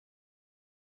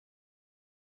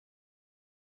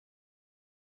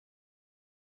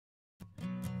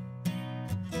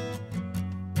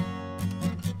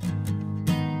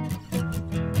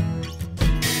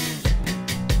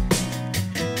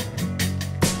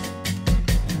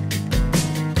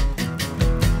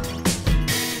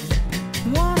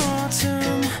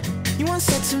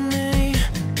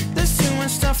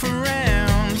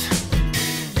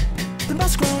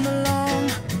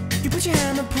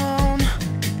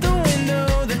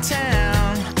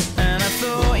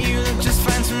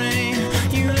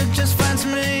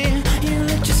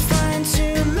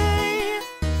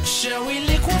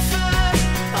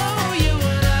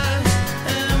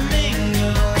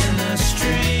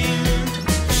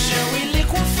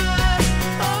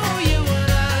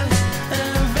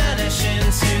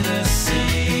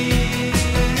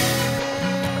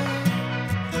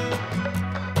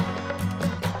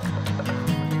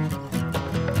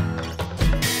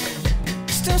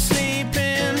still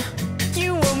sleeping.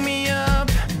 You woke me up,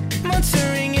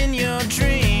 muttering in your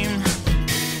dream.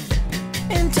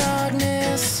 In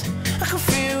darkness, I could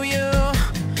feel your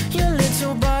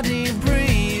little body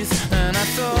breathe. And I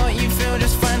thought you feel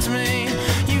just fine to me.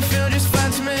 You feel just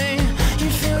fine to me. You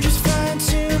feel just fine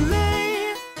to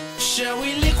me. Shall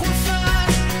we liquefy?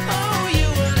 Oh, you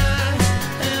and I,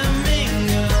 and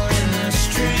mingle in the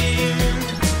stream.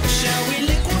 Shall we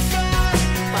liquefy?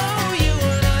 Oh, you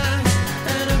and I,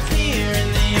 and appear in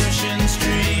the ocean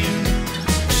stream.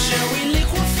 Shall we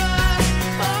liquefy?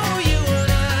 Oh, you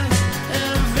and I,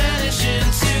 and vanish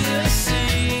into the sea.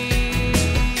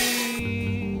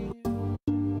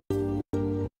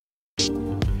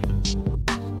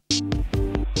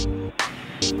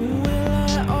 Will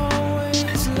I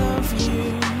always love you?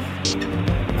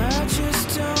 I just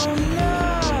don't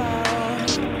know.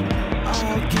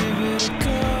 I'll give it a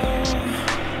go.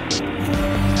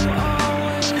 Will you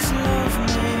always love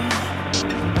me?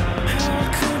 How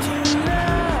could you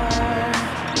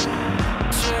not?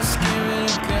 Just give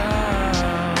it a go.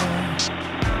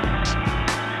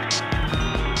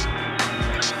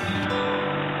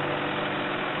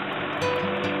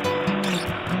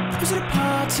 Was it a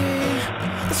party?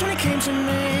 That's when it came to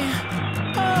me.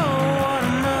 Oh, what a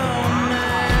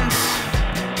moment.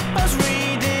 I was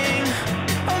reading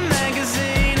a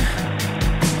magazine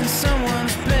in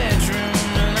someone's bedroom,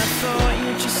 and I thought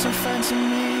you're just so fine to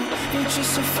me. You're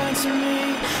just so fine to me.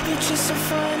 You're just so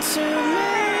fine to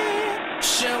me.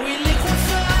 Shall we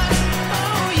liquefy?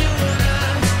 Oh, you and I,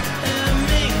 and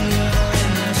mingle in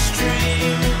the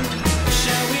stream.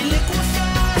 Shall we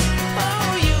liquefy?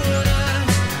 Oh, you and I,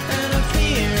 and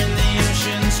appear in the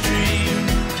ocean stream.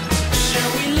 Shall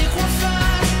we liquefy?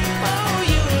 Oh,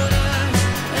 you and I,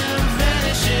 and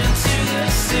vanish into the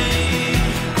sea.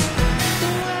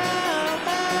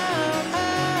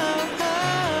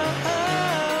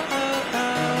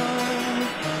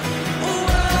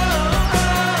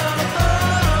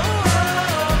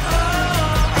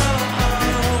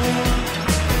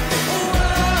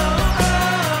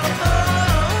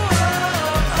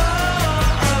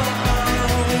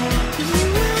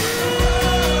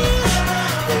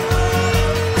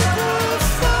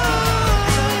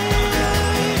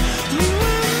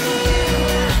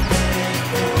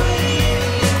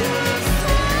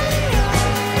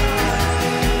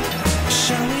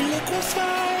 Shall we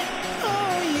liquefy?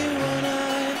 Oh, you and I,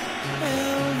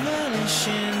 and vanish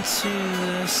into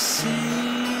the sea.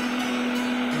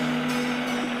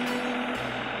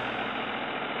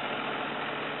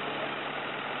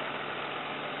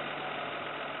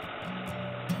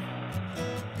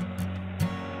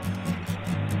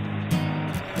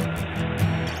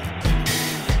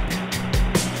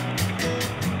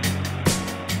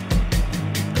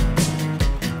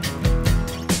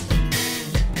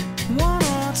 One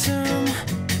autumn,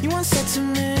 you once said to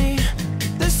me,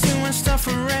 there's too much stuff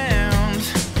around.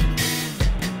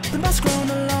 The bus grown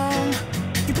along,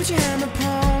 you put your hand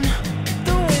upon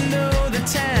the window of the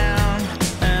town,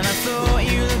 and I thought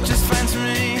you looked just fine to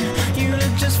me. You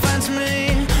looked just fine to me.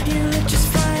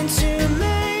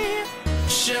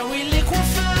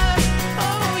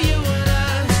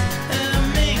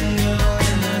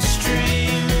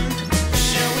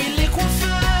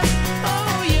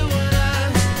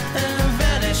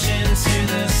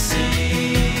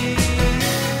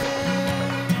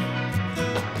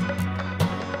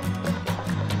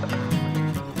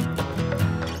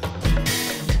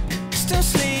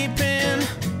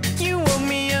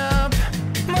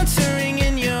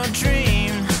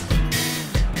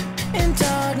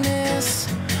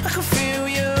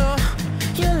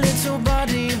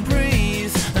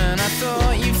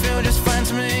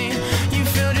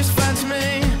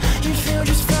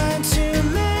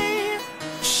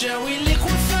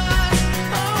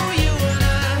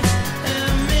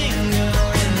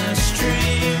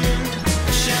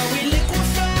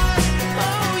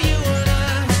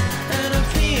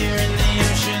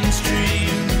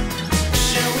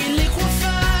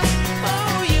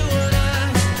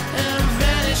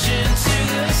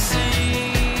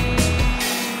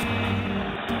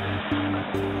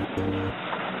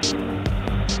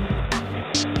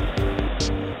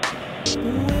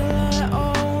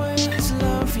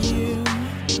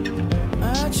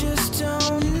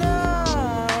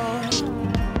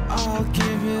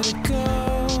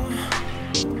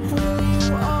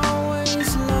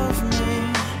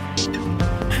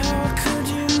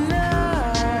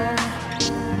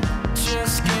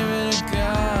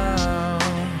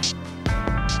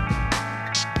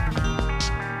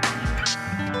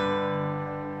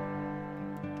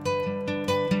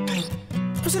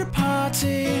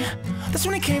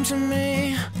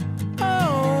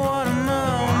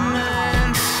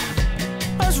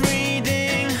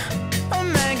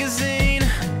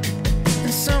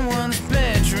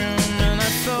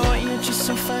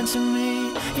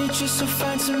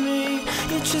 to me.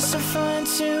 You're just so fine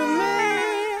to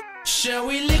me. Shall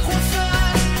we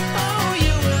liquefy? Oh,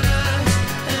 you and I,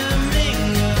 and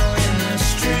mingle in the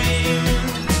stream.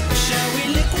 Shall we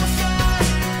liquefy?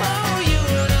 Oh, you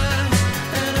and I,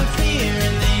 and appear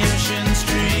in the ocean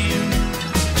stream.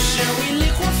 Shall we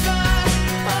liquefy?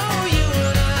 Oh, you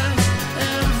and I,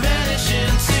 and vanish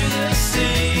into the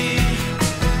sea.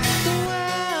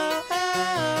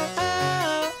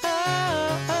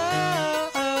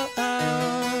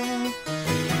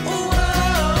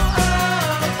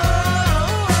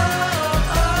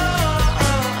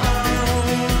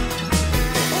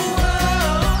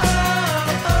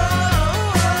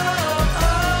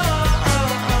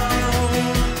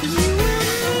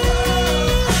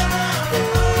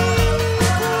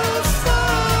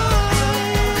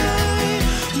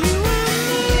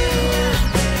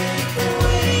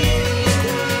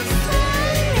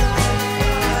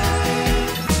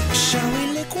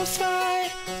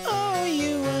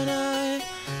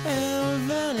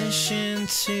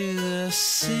 Into the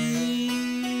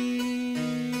sea.